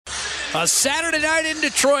A Saturday night in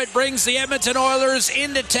Detroit brings the Edmonton Oilers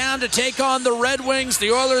into town to take on the Red Wings.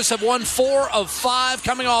 The Oilers have won 4 of 5,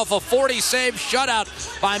 coming off a 40-save shutout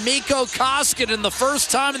by Mikko Koskinen, the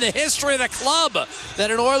first time in the history of the club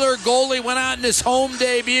that an Oiler goalie went out in his home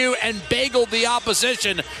debut and bageled the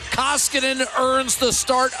opposition. Koskinen earns the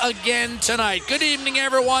start again tonight. Good evening,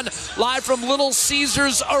 everyone. Live from Little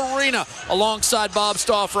Caesars Arena. Alongside Bob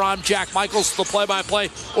Stauffer, I'm Jack Michaels, the play-by-play.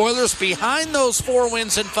 Oilers behind those 4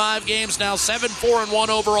 wins in 5 games. Now 7-4-1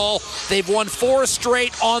 overall. They've won 4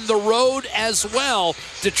 straight on the road as well.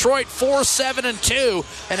 Detroit 4-7-2,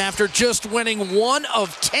 and after just winning 1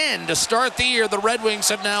 of 10 to start the year, the Red Wings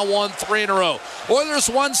have now won 3 in a row. Oilers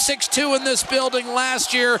won 6-2 in this building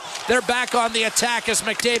last year. They're back on the attack as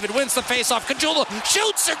McDavid wins the faceoff. Caggiula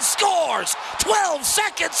shoots and scores. 12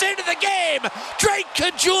 seconds into the game, Drake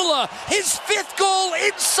Caggiula, his 5th goal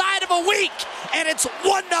inside of a week, and it's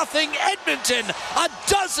 1-0 Edmonton. A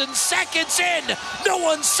dozen seconds in, no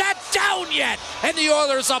one sat down yet, and the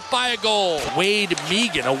Oilers up by a goal. Wade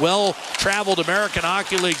Megan, a well-traveled American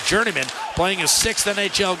Hockey League journeyman, playing his 6th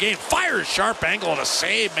NHL game, fires sharp angle and a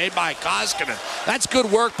save made by Koskinen. That's good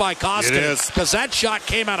work by Koskinen, because that shot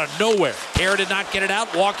came out of nowhere. Kara did not get it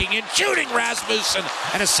out, walking in, shooting Rasmussen,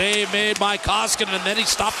 and a save made by Koskinen, and then he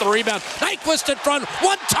stopped the rebound. Nyquist in front,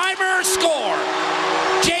 one-timer, score!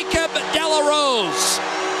 Jacob de la Rose.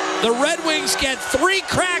 The Red Wings get 3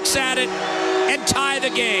 cracks at it and tie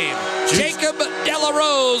the game. Jacob de la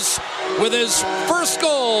Rose with his first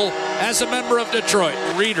goal as a member of Detroit.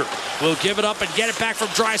 Reeder will give it up and get it back from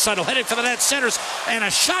Draisaitl. Headed for the net, centers, and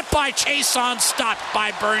a shot by Chiasson, stopped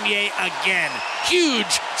by Bernier again.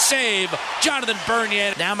 Huge save, Jonathan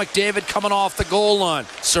Bernier. Now McDavid coming off the goal line,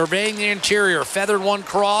 surveying the interior, feathered one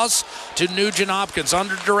cross to Nugent-Hopkins.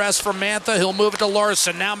 Under duress from Mantha, he'll move it to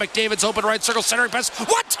Larson. Now McDavid's open right circle, centering pass.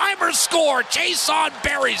 One-timer score, Chiasson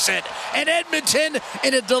buries it. And Edmonton,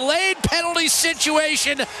 in a delayed penalty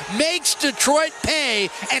situation, makes Detroit pay,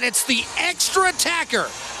 and it's the extra attacker,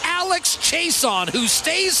 Alex Chiasson, who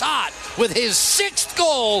stays hot with his 6th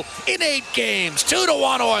goal in 8 games.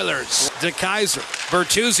 2-1 Oilers. DeKaiser,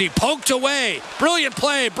 Bertuzzi poked away. Brilliant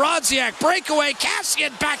play. Brodziak breakaway.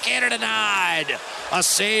 Kassian backhanded denied. A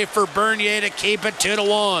save for Bernier to keep it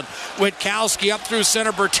 2-1. Witkowski up through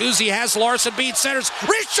center. Bertuzzi has Larson beat centers.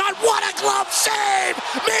 Wrist shot. What a glove save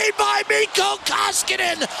made by Mikko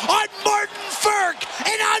Koskinen on Martin Frk.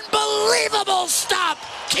 An unbelievable stop,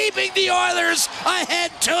 keeping the Oilers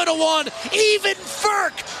ahead 2-1. Even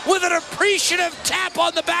Frk with an appreciative tap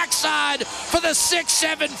on the backside for the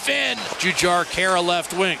 6-7 Finn. Jujhar Khaira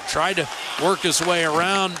left wing, tried to work his way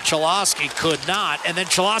around. Cholowski could not, and then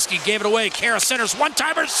Cholowski gave it away. Khaira centers,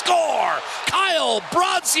 one-timer, score! Kyle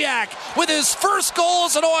Brodziak with his first goal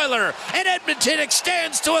as an Oiler, and Edmonton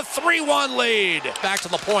extends to a 3-1 lead. Back to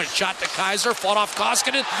the point, shot to Kaiser, fought off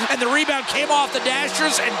Koskinen, and the rebound came off the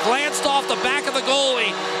Dashers and glanced off the back of the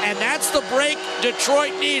goalie, and that's the break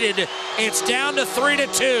Detroit needed. It's down to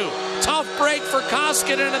 3-2. Tough break for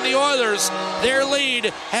Koskinen and the Oilers. Their lead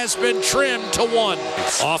has been trimmed to 1.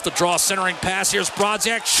 Off the draw, centering pass. Here's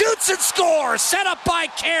Brodziak. Shoots and scores. Set up by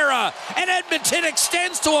Khaira. And Edmonton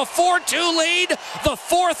extends to a 4-2 lead. The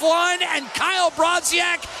 4th line, and Kyle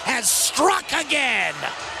Brodziak has struck again.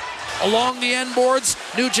 Along the end boards,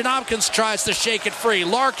 Nugent-Hopkins tries to shake it free.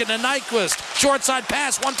 Larkin to Nyquist. Short side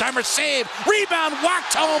pass, one-timer save. Rebound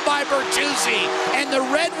whacked home by Bertuzzi. And the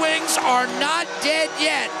Red Wings are not dead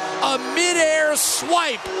yet. A mid-air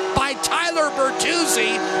swipe by Tyler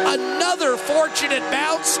Bertuzzi. Another fortunate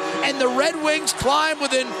bounce, and the Red Wings climb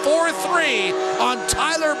within 4-3 on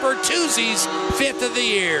Tyler Bertuzzi's 5th of the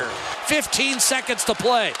year. 15 seconds to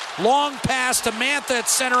play. Long pass to Mantha at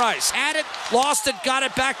center ice. Had it, lost it, got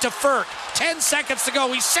it back to Frk. 10 seconds to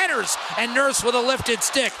go. He centers, and Nurse with a lifted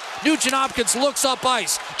stick. Nugent-Hopkins looks up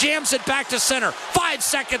ice, jams it back to center. 5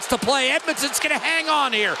 seconds to play. Edmonton's going to hang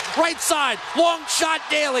on here. Right side, long shot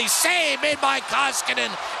Daly. Save made by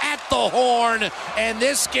Koskinen at the horn, and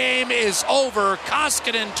this game is over.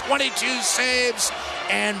 Koskinen 22 saves,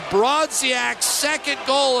 and Brodziak's 2nd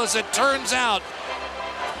goal, as it turns out.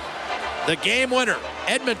 The game winner,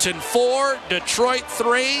 Edmonton 4, Detroit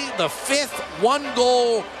 3, the 5th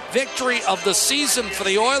 1-goal victory of the season for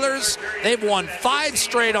the Oilers. They've won 5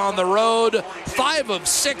 straight on the road, 5 of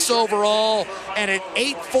 6 overall, and at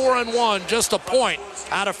 8-4-1, just a point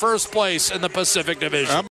out of first place in the Pacific Division.